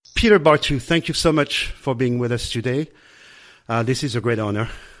Peter Bartu, thank you so much for being with us today. This is a great honor.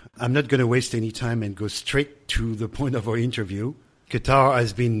 I'm not going to waste any time and go straight to the point of our interview. Qatar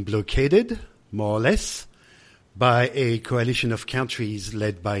has been blockaded, more or less, by a coalition of countries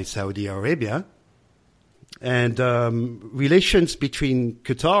led by Saudi Arabia. And relations between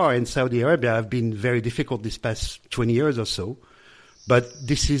Qatar and Saudi Arabia have been very difficult this past 20 years or so. But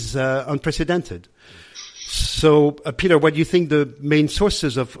this is unprecedented. So, Peter, what do you think the main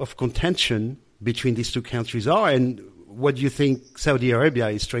sources of contention between these two countries are, and what do you think Saudi Arabia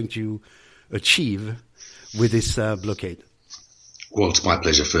is trying to achieve with this blockade? Well, it's my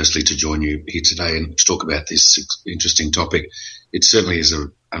pleasure, firstly, to join you here today and to talk about this interesting topic. It certainly is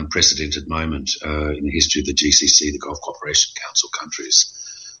an unprecedented moment in the history of the GCC, the Gulf Cooperation Council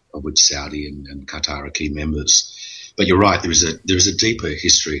countries, of which Saudi and Qatar are key members. But you're right, there is a deeper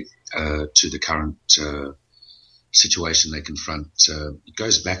history to the current situation they confront. It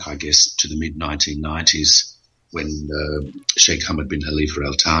goes back, I guess, to the mid-1990s when Sheikh Hamad bin Khalifa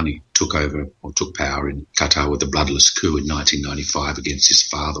Al Thani took power in Qatar with a bloodless coup in 1995 against his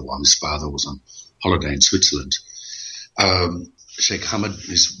father while his father was on holiday in Switzerland. Sheikh Hamad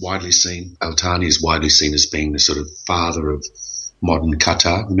is widely seen, Al Thani is widely seen as being the sort of father of modern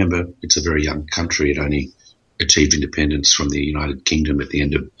Qatar. Remember, it's a very young country. It only achieved independence from the United Kingdom at the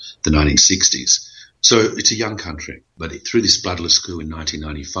end of the 1960s. So it's a young country. But through this bloodless coup in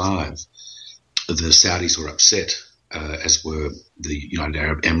 1995, the Saudis were upset, as were the United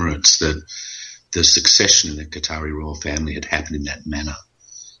Arab Emirates, that the succession in the Qatari royal family had happened in that manner.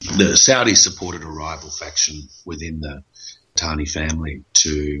 The Saudis supported a rival faction within the Thani family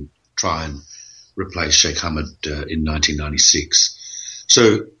to try and replace Sheikh Hamad in 1996.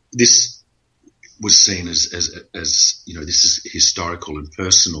 So this was seen as you know, this is historical and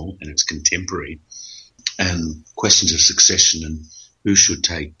personal, and it's contemporary, and questions of succession and who should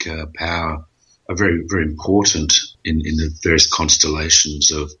take power are very, very important in the various constellations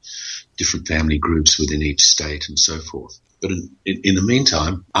of different family groups within each state and so forth. But in the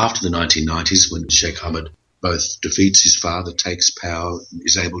meantime, after the 1990s, when Sheikh Hamad both defeats his father, takes power,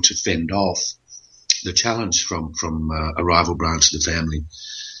 is able to fend off the challenge from a rival branch of the family,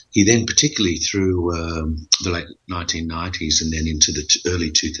 he then, particularly through the late 1990s and then into the early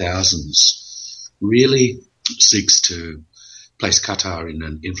 2000s, really seeks to place Qatar in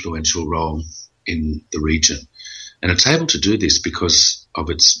an influential role in the region. And it's able to do this because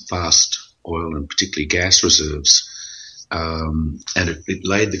of its vast oil and particularly gas reserves. And it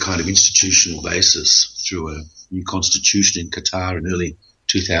laid the kind of institutional basis through a new constitution in Qatar in early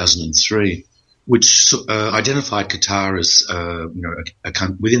 2003, which identified Qatar as,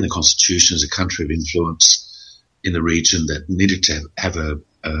 within the constitution as a country of influence in the region that needed to have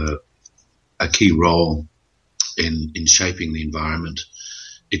a key role in shaping the environment.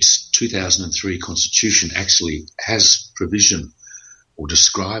 Its 2003 constitution actually has provision or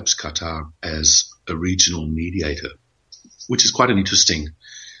describes Qatar as a regional mediator, which is quite an interesting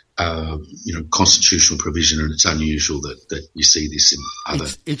constitutional provision, and it's unusual that you see this in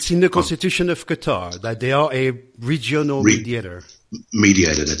other... It's in the constitution of Qatar, that they are a regional mediator.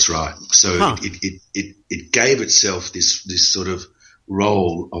 Mediator, that's right. So it gave itself this sort of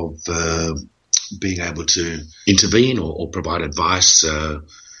role of being able to intervene or provide advice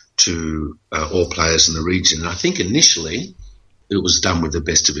to all players in the region. And I think initially it was done with the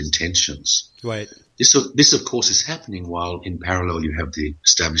best of intentions. Right. This, of course, is happening while in parallel you have the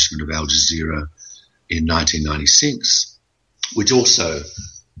establishment of Al Jazeera in 1996, which also,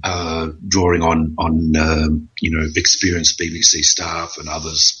 drawing on experienced BBC staff and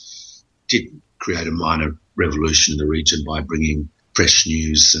others, did create a minor revolution in the region by bringing fresh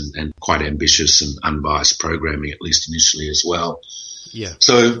news and quite ambitious and unbiased programming, at least initially as well. Yeah.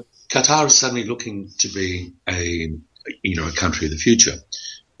 So Qatar is suddenly looking to be a country of the future.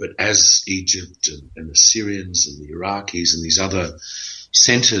 But as Egypt and the Syrians and the Iraqis and these other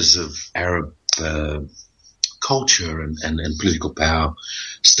centres of Arab culture and political power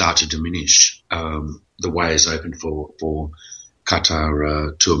start to diminish, the way is open for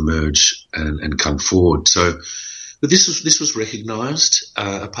Qatar to emerge and come forward. So, but this was recognised,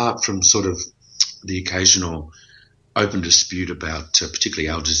 apart from sort of the occasional open dispute about particularly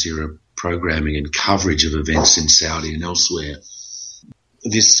Al Jazeera programming and coverage of events in Saudi and elsewhere.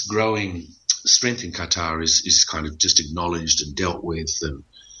 This growing strength in Qatar is kind of just acknowledged and dealt with, and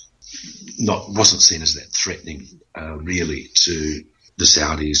wasn't seen as that threatening really to the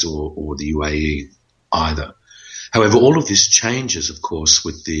Saudis or the UAE either. However, all of this changes, of course,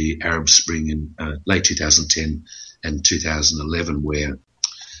 with the Arab Spring in late 2010 and 2011, where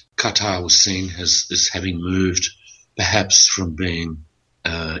Qatar was seen as having moved perhaps from being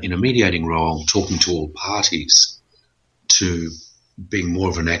in a mediating role, talking to all parties, to being more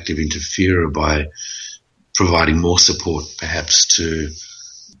of an active interferer by providing more support perhaps to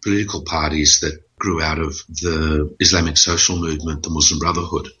political parties that grew out of the Islamic social movement, the Muslim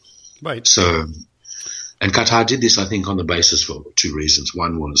Brotherhood. Right. So, and Qatar did this, I think, on the basis for two reasons.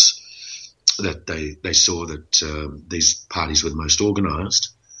 One was that they saw that these parties were the most organised,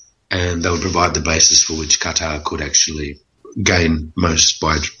 and they would provide the basis for which Qatar could actually gain most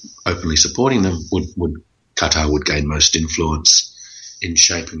by openly supporting them. Qatar would gain most influence in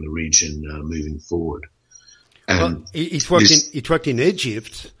shaping the region moving forward. And it worked in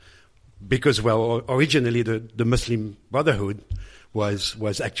Egypt because, originally the Muslim Brotherhood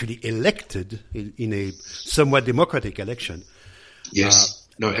was actually elected in a somewhat democratic election. Yes,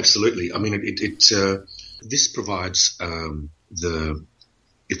 no, absolutely. I mean, this provides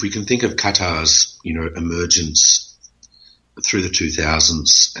if we can think of Qatar's, emergence through the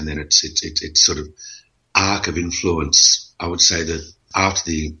 2000s, and then its sort of arc of influence, I would say that after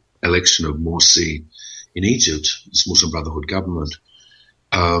the election of Morsi in Egypt, this Muslim Brotherhood government,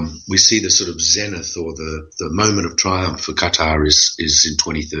 we see the sort of zenith or the moment of triumph for Qatar is in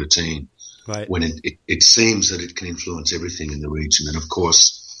 2013, right, when it seems that it can influence everything in the region. And of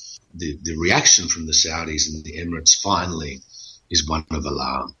course, the reaction from the Saudis and the Emirates finally is one of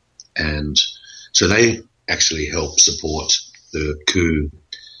alarm. And so they actually helped support the coup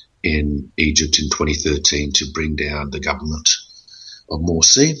in Egypt in 2013 to bring down the government of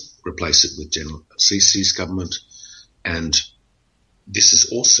Morsi, replace it with General Sisi's government. And this is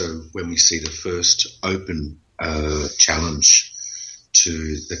also when we see the first open challenge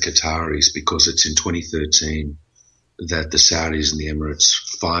to the Qataris, because it's in 2013 that the Saudis and the Emirates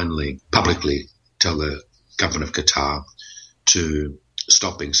finally publicly tell the government of Qatar to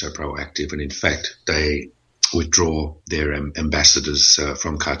stop being so proactive. And in fact, they withdraw their ambassadors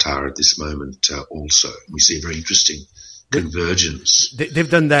from Qatar at this moment also. We see a very interesting convergence. They've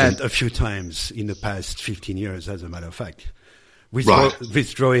done that a few times in the past 15 years, as a matter of fact. Right.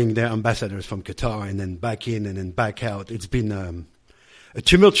 Withdrawing their ambassadors from Qatar and then back in and then back out. It's been a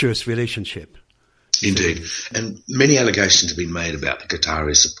tumultuous relationship. Indeed. And many allegations have been made about the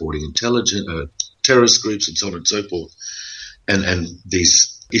Qataris supporting terrorist groups and so on and so forth. And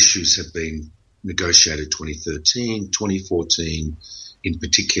these issues have been negotiated 2013, 2014 in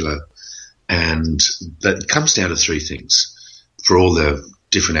particular. And that comes down to three things for all the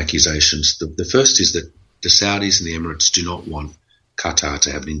different accusations. The first is that the Saudis and the Emirates do not want Qatar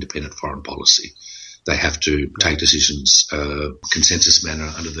to have an independent foreign policy. They have to take decisions consensus manner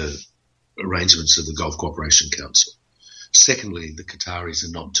under the arrangements of the Gulf Cooperation Council. Secondly, the Qataris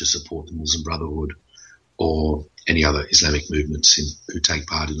are not to support the Muslim Brotherhood or any other Islamic movements who take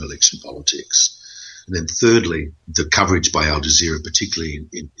part in election politics. And then thirdly, the coverage by Al Jazeera, particularly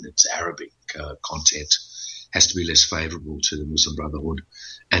in its Arabic content, has to be less favourable to the Muslim Brotherhood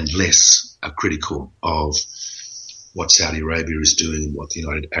and less critical of what Saudi Arabia is doing and what the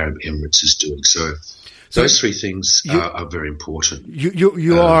United Arab Emirates is doing. So those three things are very important.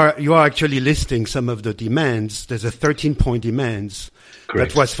 You are actually listing some of the demands. There's a 13-point demands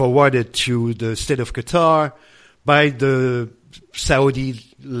correct. that was forwarded to the state of Qatar by the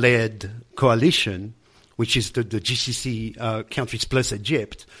Saudi-led coalition, which is the GCC countries plus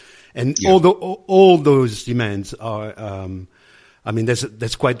Egypt. And all those demands are,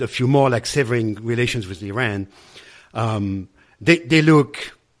 there's quite a few more, like severing relations with Iran. They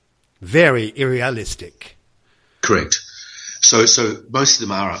look very unrealistic. Correct. So most of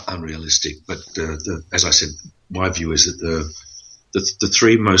them are unrealistic, but as I said, my view is that the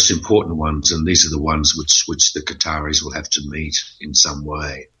three most important ones, and these are the ones which the Qataris will have to meet in some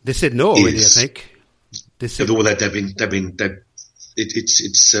way. They said no already, I think. They said the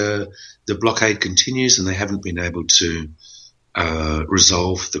blockade continues, and they haven't been able to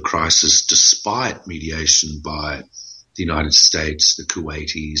resolve the crisis despite mediation by the United States, the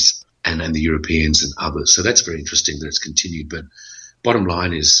Kuwaitis, and the Europeans and others. So that's very interesting that it's continued. But bottom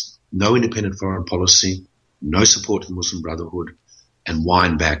line is no independent foreign policy, no support to the Muslim Brotherhood, and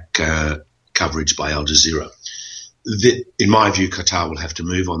wind back coverage by Al Jazeera. In my view, Qatar will have to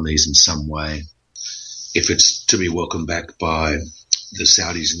move on these in some way if it's to be welcomed back by the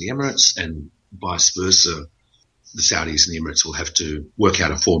Saudis and the Emirates, and vice versa. The Saudis and the Emirates will have to work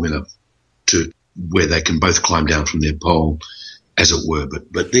out a formula to where they can both climb down from their pole, as it were.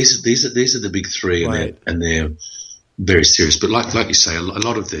 But these are the big three, right. and they're very serious. But like you say, a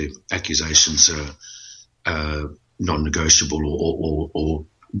lot of the accusations are non-negotiable or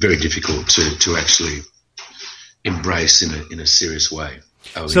very difficult to actually embrace in a serious way.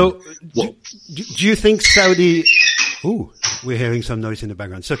 So, do you think Saudi Ooh, we're hearing some noise in the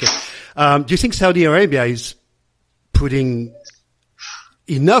background. So, okay. Do you think Saudi Arabia is putting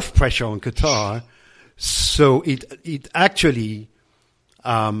enough pressure on Qatar so it actually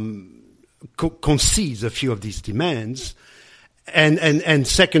concedes a few of these demands? And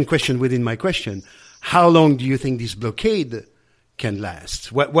second question within my question, how long do you think this blockade can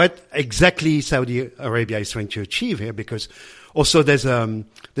last? What exactly Saudi Arabia is trying to achieve here? Because also there's a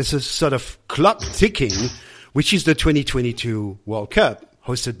sort of clock ticking, which is the 2022 World Cup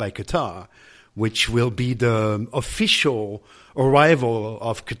hosted by Qatar, which will be the official arrival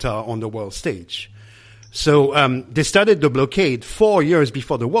of Qatar on the world stage. So they started the blockade 4 years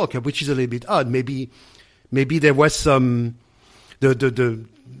before the World Cup, which is a little bit odd. Maybe there was some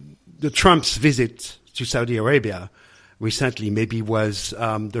the Trump's visit to Saudi Arabia recently maybe was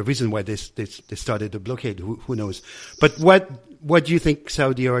the reason why they started the blockade. Who knows? But what do you think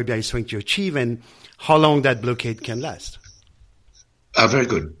Saudi Arabia is trying to achieve, and how long that blockade can last? Very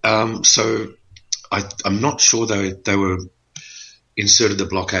good. So I'm not sure they were inserted the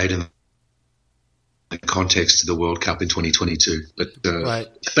blockade in the context of the World Cup in 2022, but right.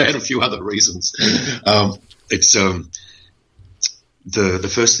 They had a few other reasons. It's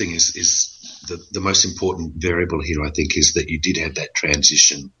the first thing is the most important variable here, I think, is that you did have that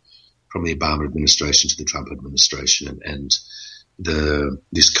transition from the Obama administration to the Trump administration, and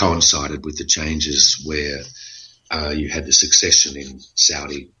this coincided with the changes where you had the succession in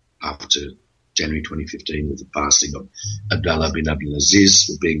Saudi after January 2015 with the passing of Abdullah bin Abdulaziz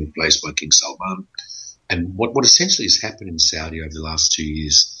being replaced by King Salman. And what essentially has happened in Saudi over the last 2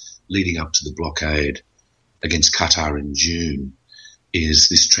 years leading up to the blockade against Qatar in June is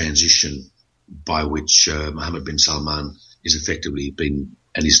this transition by which Mohammed bin Salman is effectively been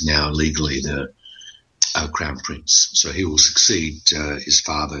and is now legally the Crown Prince. So he will succeed his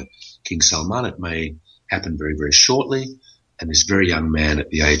father, King Salman. It may happen very, very shortly. And this very young man at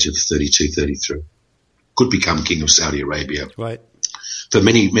the age of 32, 33 could become King of Saudi Arabia for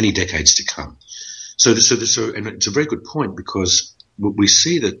many, many decades to come. So, and it's a very good point, because we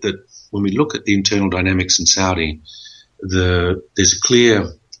see that when we look at the internal dynamics in Saudi, there's a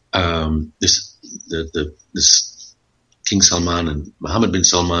clear this King Salman and Mohammed bin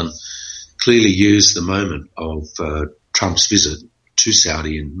Salman clearly used the moment of Trump's visit to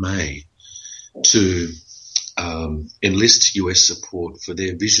Saudi in May to enlist US support for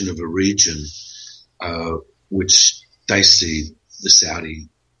their vision of a region which they see the Saudis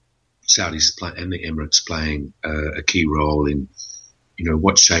and the Emirates playing a key role in,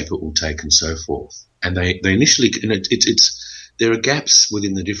 what shape it will take and so forth. And they initially, and there are gaps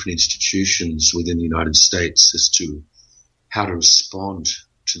within the different institutions within the United States as to how to respond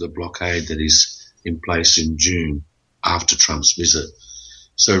to the blockade that is in place in June after Trump's visit.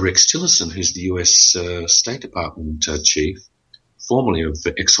 So Rex Tillerson, who's the US State Department chief, formerly of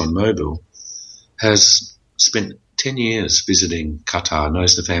ExxonMobil, has spent 10 years visiting Qatar,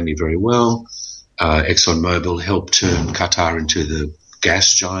 knows the family very well. ExxonMobil helped turn Qatar into the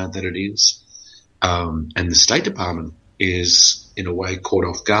gas giant that it is. And the State Department is, in a way, caught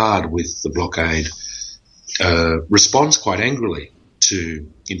off guard with the blockade, responds quite angrily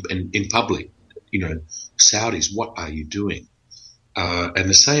in public, Saudis, what are you doing? And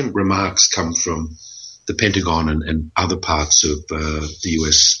the same remarks come from the Pentagon and other parts of the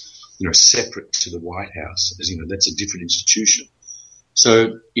US, separate to the White House, as that's a different institution.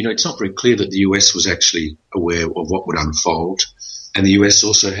 So, it's not very clear that the US was actually aware of what would unfold. And the US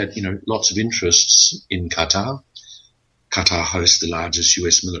also had, lots of interests in Qatar. Qatar hosts the largest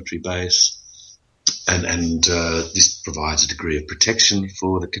US military base, and this provides a degree of protection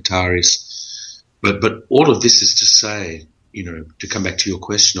for the Qataris. But all of this is to say, to come back to your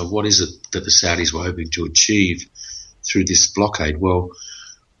question of what is it that the Saudis were hoping to achieve through this blockade. Well,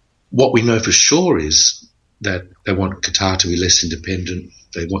 what we know for sure is that they want Qatar to be less independent.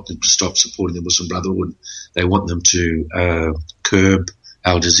 They want them to stop supporting the Muslim Brotherhood. They want them to curb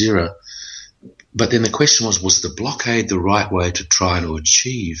Al Jazeera. But then the question was the blockade the right way to try to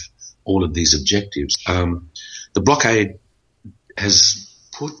achieve all of these objectives? The blockade has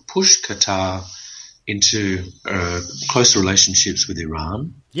pushed Qatar into closer relationships with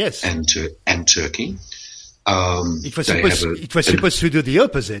Iran, yes, and Turkey. It was supposed to do the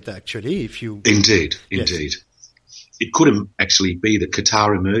opposite, actually. Indeed. Yes. It could actually be that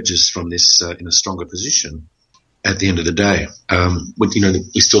Qatar emerges from this in a stronger position at the end of the day. But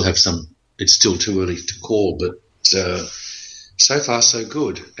we still have some. It's still too early to call, but so far so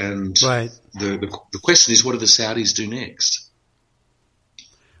good. And the question is, what do the Saudis do next?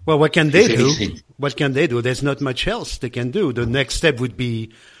 Well, what can they do? What can they do? There's not much else they can do. The next step would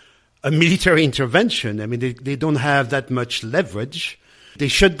be a military intervention. I mean, they don't have that much leverage. They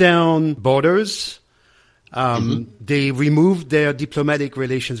shut down borders. They removed their diplomatic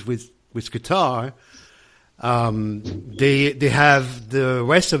relations with Qatar. They have the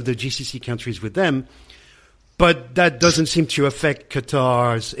rest of the GCC countries with them. But that doesn't seem to affect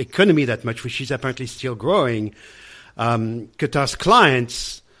Qatar's economy that much, which is apparently still growing. Qatar's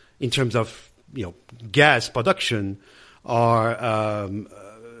clients, in terms of gas production, are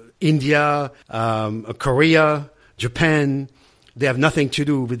India, Korea, Japan. They have nothing to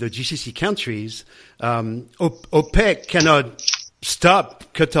do with the GCC countries. OPEC cannot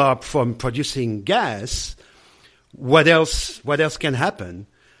stop Qatar from producing gas. What else can happen?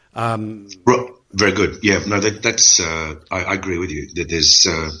 Very good. Yeah, no, that's. I agree with you that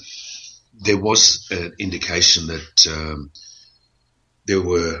there was an indication that there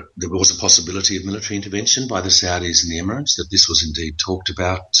was a possibility of military intervention by the Saudis and the Emirates. That this was indeed talked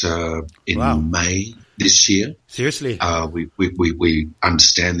about in May this year. Seriously, we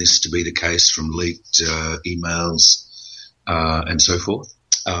understand this to be the case from leaked emails and so forth.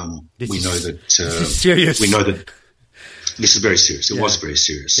 This is serious. We know that this is very serious. It was very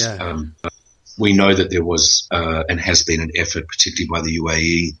serious. Yeah. We know that there was and has been an effort, particularly by the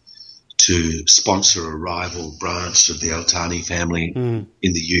UAE, to sponsor a rival branch of the Al Thani family in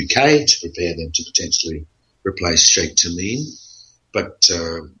the UK to prepare them to potentially replace Sheikh Tamim. But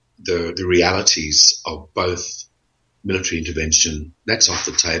the realities of both military intervention, that's off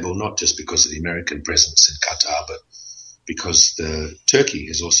the table, not just because of the American presence in Qatar, but because Turkey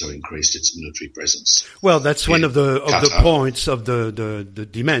has also increased its military presence. Well, that's one of the points of the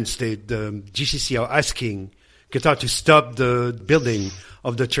demands. The GCC are asking Qatar to stop the building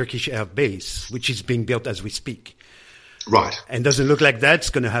of the Turkish air base, which is being built as we speak. Right. And doesn't look like that's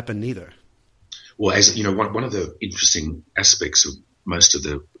going to happen either. Well, as you know, one of the interesting aspects of most of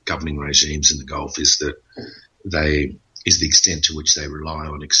the governing regimes in the Gulf is that the extent to which they rely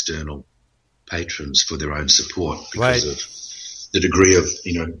on external patrons for their own support because of the degree of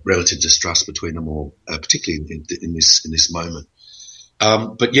relative distrust between them all, particularly in this moment.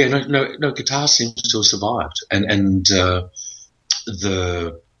 But yeah, no, Qatar seems to have survived, and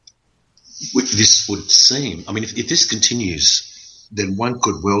this would seem. I mean, if this continues, then one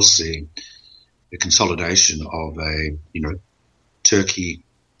could well see the consolidation of a Turkey,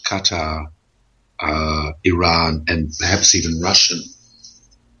 Qatar, Iran, and perhaps even Russian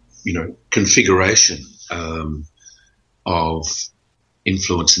configuration of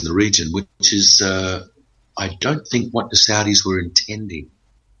influence in the region, which is, I don't think what the Saudis were intending.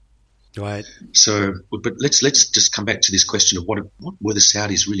 Right. So, but let's just come back to this question of what were the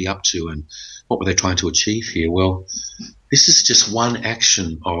Saudis really up to and what were they trying to achieve here? Well, this is just one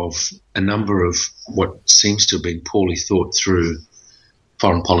action of a number of what seems to have been poorly thought through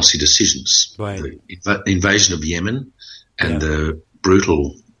foreign policy decisions. Right. The invasion of Yemen and the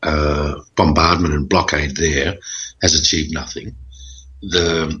brutal bombardment and blockade there has achieved nothing.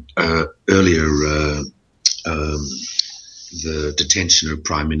 The the detention of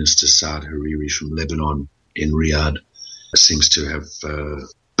Prime Minister Saad Hariri from Lebanon in Riyadh seems to have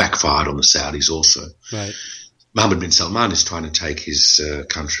backfired on the Saudis also. Right. Mohammed bin Salman is trying to take his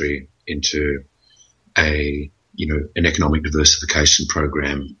country into an economic diversification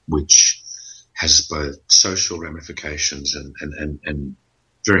program which has both social ramifications and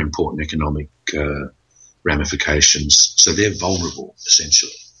very important economic ramifications. So they're vulnerable,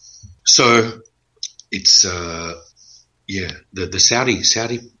 essentially. So it's the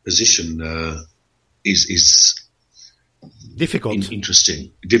Saudi position is difficult,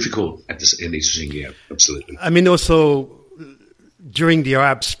 difficult at this, and interesting. Yeah, absolutely. I mean, also during the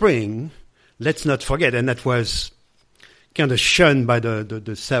Arab Spring, let's not forget, and that was kind of shunned by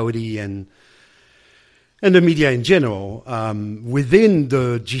the Saudi and the media in general. Within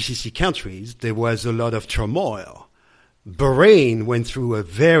the GCC countries, there was a lot of turmoil. Bahrain went through a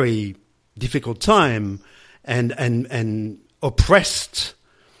very difficult time and oppressed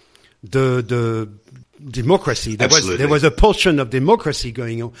the democracy. There was a portion of democracy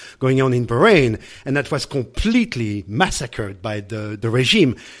going on in Bahrain, and that was completely massacred by the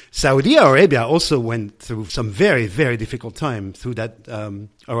regime. Saudi Arabia also went through some very, very difficult time through that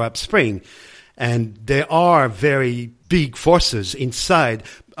Arab Spring. And there are very big forces inside,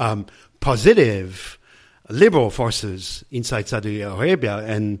 positive, liberal forces inside Saudi Arabia,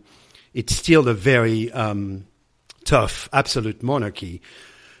 and it's still a very tough, absolute monarchy.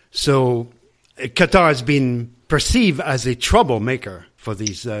 So Qatar has been perceived as a troublemaker for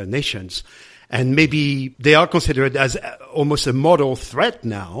these nations. And maybe they are considered as almost a mortal threat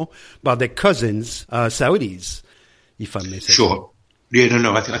now by their cousins, Saudis, if I may say. Sure. Yeah,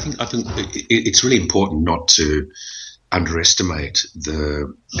 no. I think it's really important not to underestimate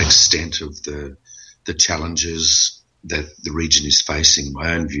the extent of the challenges that the region is facing.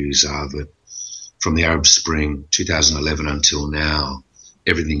 My own views are that from the Arab Spring 2011 until now,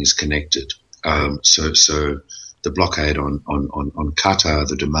 everything is connected. So the blockade on Qatar,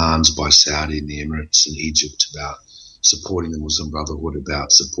 the demands by Saudi and the Emirates and Egypt about supporting the Muslim Brotherhood,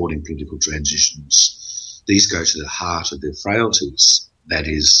 about supporting political transitions, these go to the heart of their frailties. That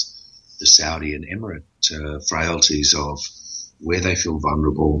is the Saudi and Emirate frailties of where they feel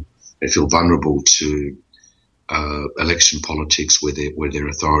vulnerable. They feel vulnerable to election politics where their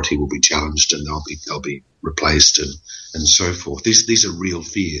authority will be challenged and they'll be replaced and so forth. These are real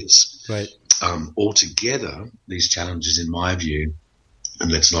fears. Right. Altogether, these challenges, in my view,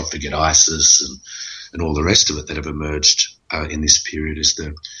 and let's not forget ISIS and all the rest of it that have emerged in this period, is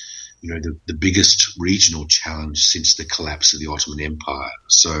the biggest regional challenge since the collapse of the Ottoman Empire.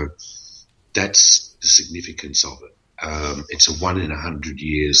 So that's the significance of it. It's a 1 in 100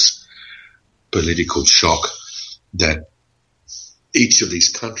 years political shock that each of these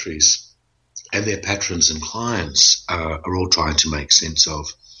countries and their patrons and clients are all trying to make sense of,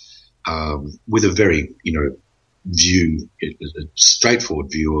 with a very, a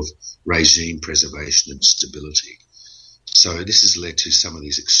straightforward view of regime preservation and stability. So this has led to some of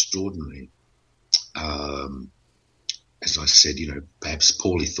these extraordinary, as I said, perhaps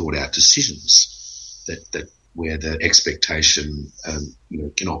poorly thought out decisions that where the expectation,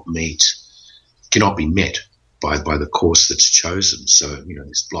 cannot be met by the course that's chosen. So,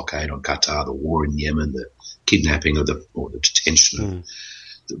 this blockade on Qatar, the war in Yemen, the kidnapping or the detention of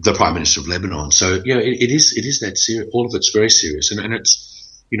the Prime Minister of Lebanon. So, it is that serious. All of it's very serious. And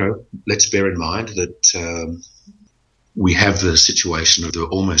it's, let's bear in mind that we have the situation of the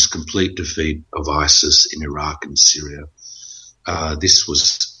almost complete defeat of ISIS in Iraq and Syria. This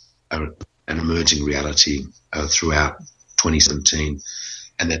was an emerging reality throughout 2017,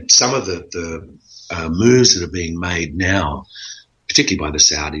 and that some of the moves that are being made now, particularly by the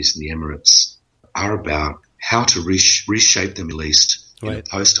Saudis and the Emirates, are about how to reshape the Middle East in a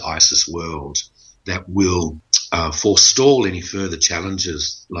post-ISIS world that will forestall any further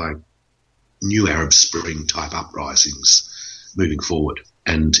challenges like new Arab Spring type uprisings moving forward.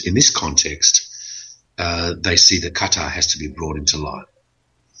 And in this context, they see that Qatar has to be brought into light.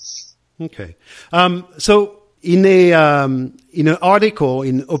 Okay. So in an article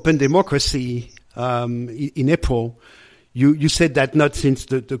in Open Democracy in April, you said that not since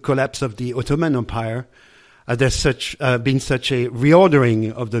the collapse of the Ottoman Empire there's been such a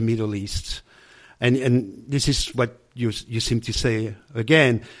reordering of the Middle East, and this is what you seem to say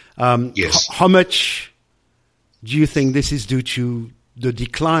again. Yes. How much do you think this is due to the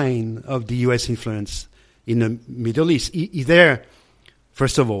decline of the U.S. influence in the Middle East? Is there,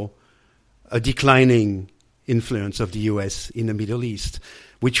 first of all, a declining influence of the U.S. in the Middle East,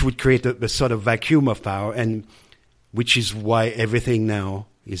 which would create a sort of vacuum of power, and which is why everything now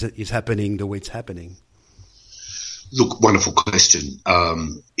is happening the way it's happening? Look, wonderful question.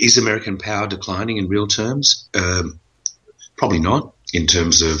 Is American power declining in real terms? Probably not, in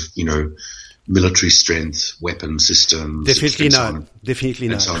terms of, military strength, weapon systems. Definitely not. Definitely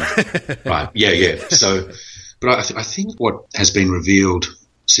not. So right. Yeah. So, but I think what has been revealed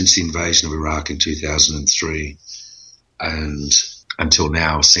since the invasion of Iraq in 2003 and until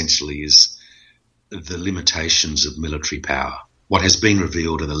now, essentially, is the limitations of military power. What has been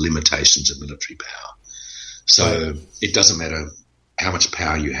revealed are the limitations of military power. So it doesn't matter how much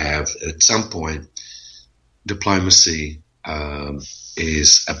power you have. At some point, diplomacy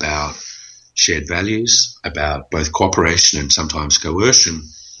is about shared values, about both cooperation and sometimes coercion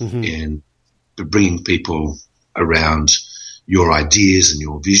in bringing people around your ideas and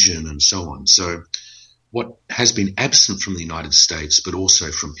your vision and so on. So what has been absent from the United States, but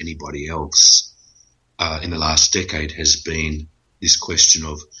also from anybody else in the last decade, has been this question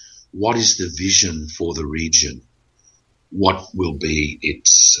of what is the vision for the region? What will be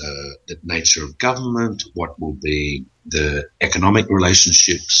its the nature of government? What will be the economic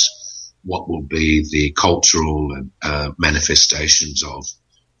relationships? What will be the cultural and manifestations of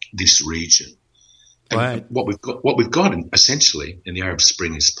this region? And what we've got essentially in the Arab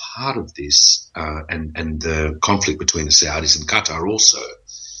Spring is part of this, and the conflict between the Saudis and Qatar also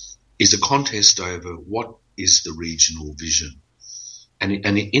is a contest over what is the regional vision. And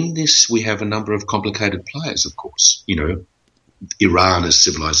in this, we have a number of complicated players, of course. Iran as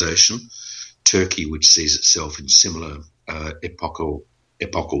civilization, Turkey, which sees itself in similar epochal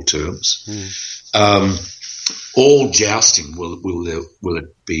terms. All jousting. Will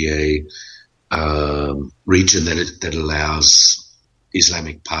it be a region that allows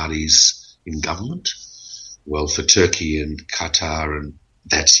Islamic parties in government? Well, for Turkey and Qatar, and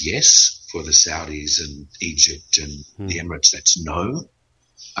that's yes. For the Saudis and Egypt and the Emirates, that's no.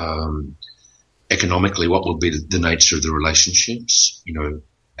 Economically, what will be the nature of the relationships? You know,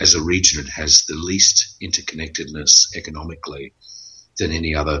 as a region, it has the least interconnectedness economically than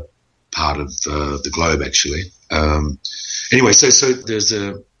any other part of the globe, actually. Anyway, so there's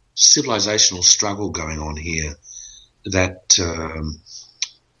a civilizational struggle going on here that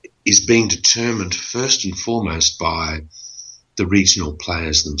is being determined first and foremost by the regional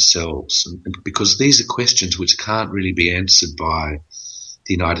players themselves, and because these are questions which can't really be answered by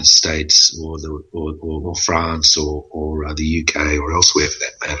the United States or France or the UK or elsewhere for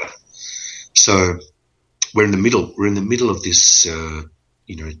that matter. So we're in the middle. We're in the middle of this,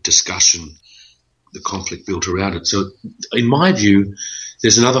 discussion, the conflict built around it. So, in my view,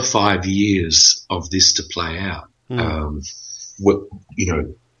 there's another 5 years of this to play out.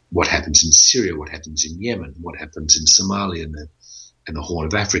 What happens in Syria, what happens in Yemen, what happens in Somalia and the Horn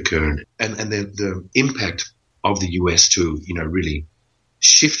of Africa, and the impact of the US to really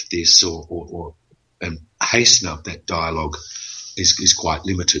shift this or hasten up that dialogue is quite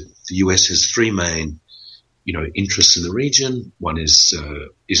limited. The US has three main interests in the region. One is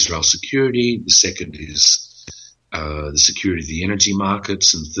Israel's security. The second is the security of the energy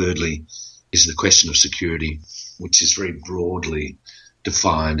markets, and thirdly is the question of security, which is very broadly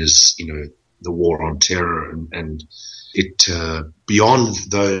defined as the war on terror, and it beyond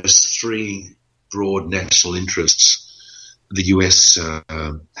those three broad national interests, the US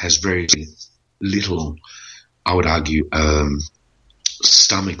has very little, I would argue,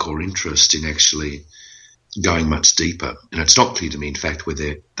 stomach or interest in actually going much deeper. And it's not clear to me, in fact,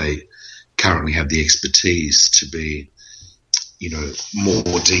 whether they currently have the expertise to be,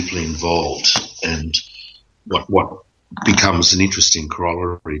 more deeply involved. And what becomes an interesting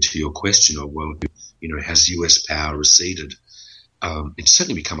corollary to your question of, well, has US power receded? It's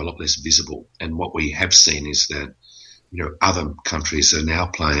certainly become a lot less visible. And what we have seen is that, other countries are now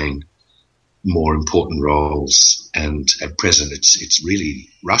playing more important roles. And at present, it's really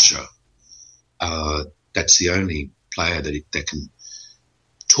Russia. That's the only player that can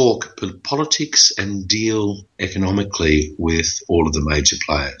talk politics and deal economically with all of the major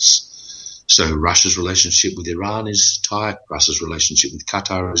players. So Russia's relationship with Iran is tight. Russia's relationship with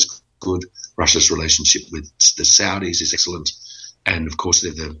Qatar is good. Russia's relationship with the Saudis is excellent. And, of course,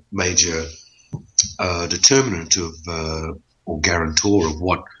 they're the major determinant of or guarantor of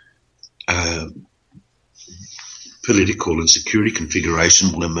what political and security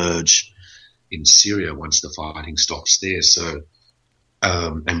configuration will emerge in Syria once the fighting stops there. So,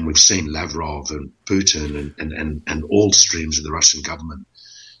 and we've seen Lavrov and Putin and all streams of the Russian government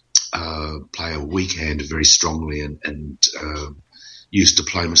play a weak hand very strongly and use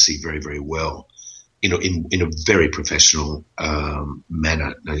diplomacy very, very well in a very professional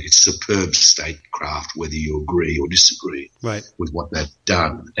manner. It's superb statecraft, whether you agree or disagree with what they've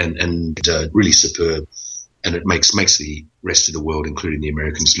done, and really superb. And it makes the rest of the world, including the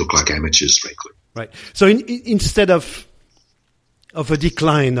Americans, look like amateurs, frankly. Right. So instead of a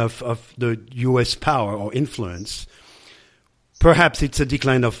decline of the U.S. power or influence, perhaps it's a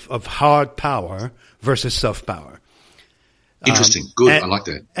decline of hard power versus soft power. Interesting. Good. I like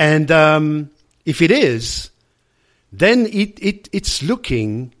that. And if it is, then it's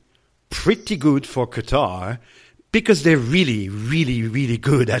looking pretty good for Qatar, because they're really, really, really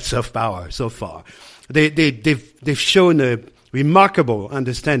good at soft power so far. They've shown a remarkable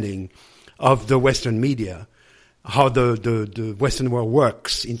understanding of the Western media, how the Western world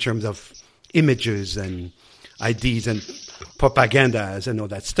works in terms of images and ideas and propagandas and all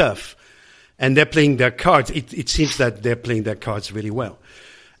that stuff. And they're playing their cards. It seems that they're playing their cards really well.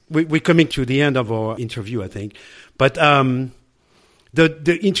 We're coming to the end of our interview, I think. But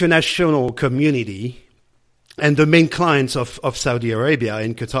the international community and the main clients of Saudi Arabia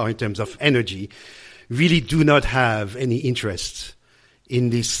and Qatar in terms of energy really do not have any interest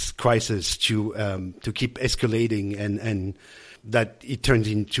in this crisis to keep escalating and that it turns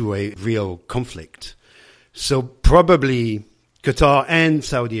into a real conflict. So probably Qatar and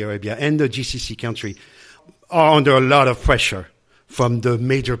Saudi Arabia and the GCC country are under a lot of pressure from the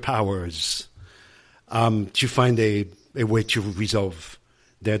major powers to find a way to resolve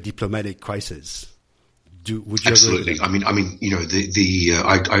their diplomatic crisis. Would you Absolutely. agree? I mean,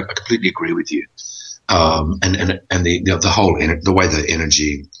 I completely agree with you. And the whole the way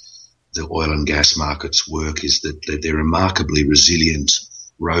the oil and gas markets work is that they're remarkably resilient,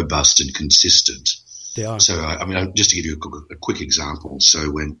 robust, and consistent. They are. So, just to give you a quick example. So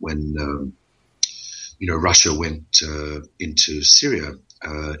when Russia went into Syria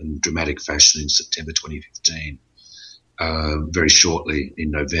in dramatic fashion in September 2015. Very shortly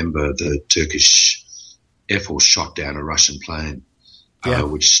in November, the Turkish Air Force shot down a Russian plane,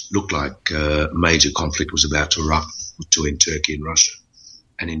 which looked like a major conflict was about to erupt between Turkey and Russia.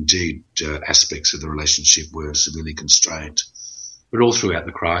 And indeed, aspects of the relationship were severely constrained. But all throughout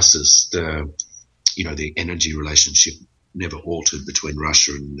the crisis, the energy relationship never altered between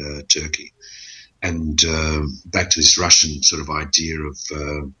Russia and Turkey. And back to this Russian sort of idea of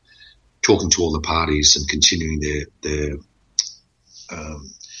talking to all the parties and continuing their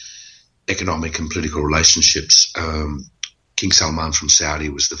economic and political relationships. King Salman from Saudi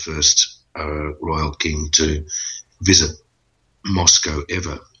was the first royal king to visit Moscow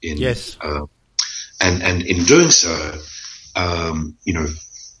ever. And in doing so,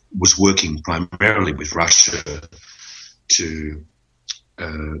 was working primarily with Russia to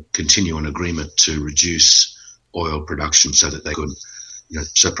continue an agreement to reduce oil production so that they could,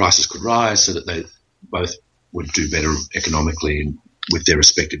 so prices could rise, so that they both would do better economically with their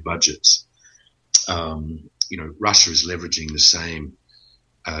respective budgets. Russia is leveraging the same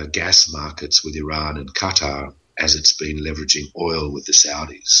gas markets with Iran and Qatar as it's been leveraging oil with the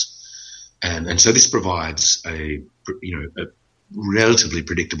Saudis. And so this provides a relatively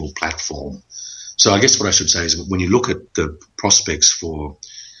predictable platform. So I guess what I should say is when you look at the prospects for,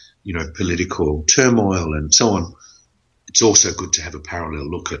 political turmoil and so on, it's also good to have a parallel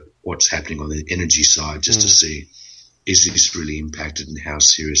look at what's happening on the energy side just to see, is this really impacted and how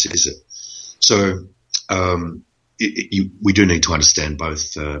serious is it? So we do need to understand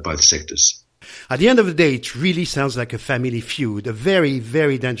both sectors. At the end of the day, it really sounds like a family feud, a very,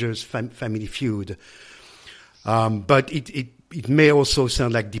 very dangerous family feud. But it may also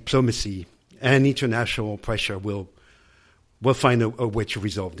sound like diplomacy and international pressure will find a way to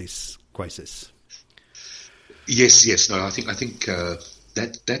resolve this crisis. Yes. No, I think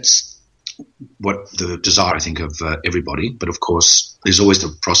that's what the desire, I think, of everybody. But of course, there's always the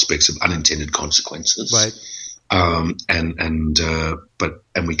prospects of unintended consequences. Right. But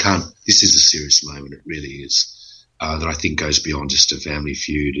we can't. This is a serious moment. It really is. That I think goes beyond just a family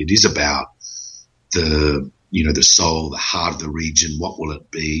feud. It is about the soul, the heart of the region. What will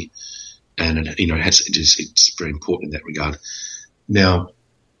it be? And it's very important in that regard. Now,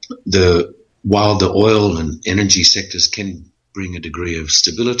 while the oil and energy sectors can bring a degree of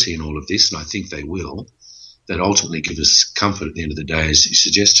stability in all of this, and I think they will, that ultimately give us comfort at the end of the day, as you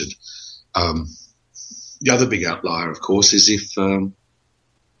suggested. The other big outlier, of course, is if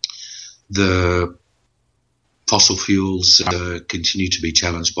the fossil fuels continue to be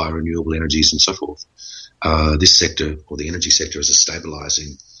challenged by renewable energies and so forth. This sector, or the energy sector, as a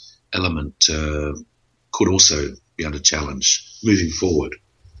stabilising element, could also be under challenge moving forward,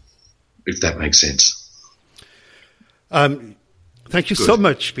 if that makes sense. Thank you so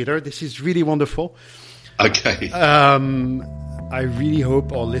much, Peter. This is really wonderful. Okay. I really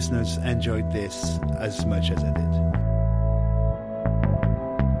hope our listeners enjoyed this as much as I did.